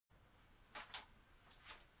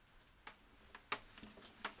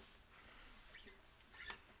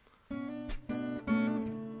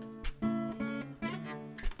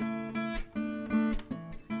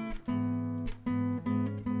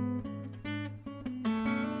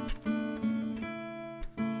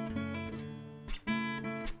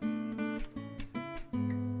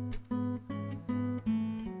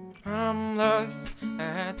I'm lost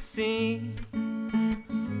at sea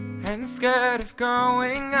and scared of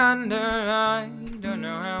going under. I don't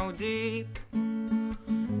know how deep.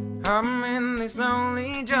 I'm in this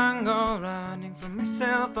lonely jungle, running from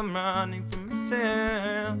myself. I'm running from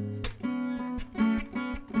myself.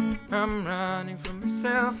 I'm running from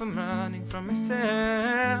myself. I'm running from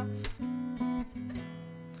myself.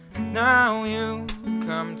 Now you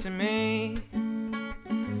come to me,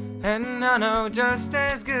 and I know just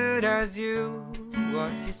as good as you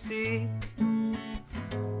what you seek.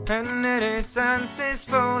 And it is answers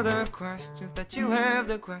for the questions that you have,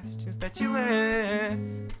 the questions that you have.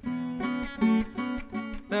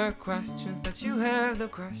 The questions that you have, the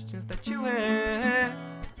questions that you have.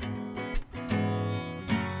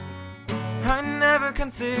 I never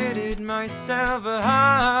considered myself a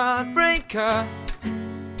heartbreaker,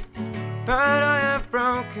 but I have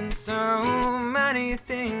broken so many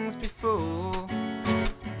things before.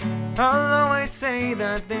 I'll always say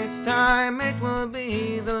that this time it will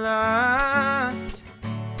be the last,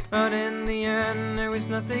 but in the end there is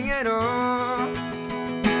nothing at all.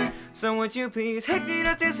 So would you please hit me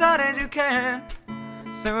just as hard as you can,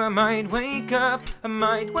 so I might wake up, I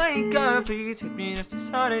might wake up. Please hit me just as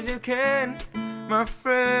hard as you can, my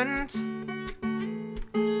friend.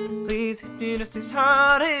 Please hit me just as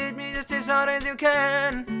hard, hit me just as hard as you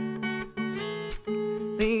can.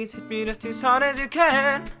 Please hit me just as hard as you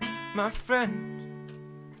can, my friend,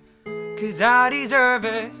 'cause I deserve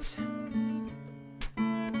it.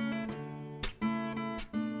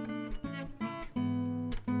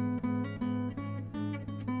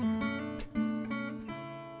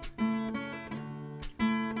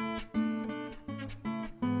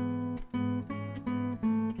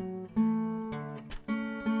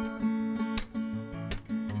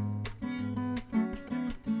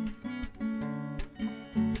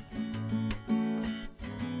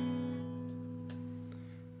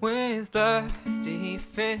 With bloody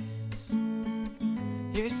fists,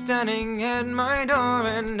 you're standing at my door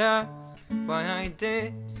and ask why I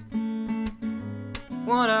did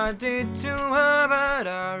what I did to her, but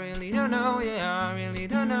I really don't know, yeah, I really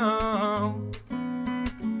don't know.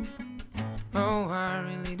 Oh, I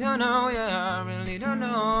really don't know, yeah, I really don't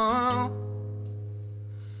know.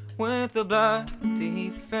 With a bloody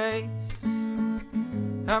face,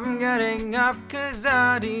 I'm getting up 'cause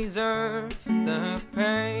I deserve the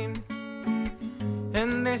pain.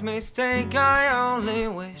 And this mistake I only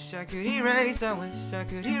wish I could erase. I wish I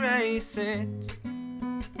could erase it.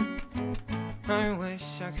 I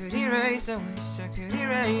wish I could erase, I wish I could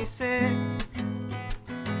erase it.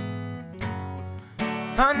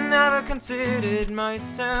 I never considered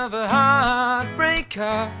myself a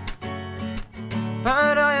heartbreaker,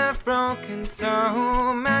 but I have broken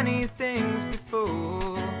so many things before.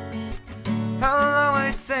 I'll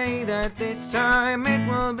always say that this time it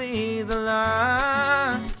will be the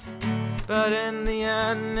last, but in the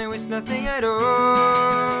end there was nothing at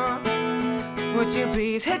all. Would you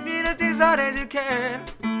please hit me just as hard as you can,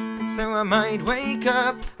 so I might wake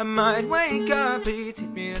up, I might wake up. Please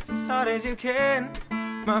hit me just as hard as you can,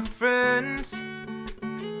 my friends.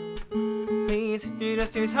 Please hit me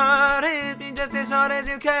just as hard, hit me just as hard as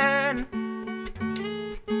you can.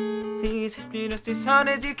 Please hit me just as hard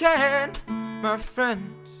as you can, my friend,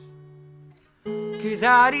 'cause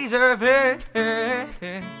I deserve it.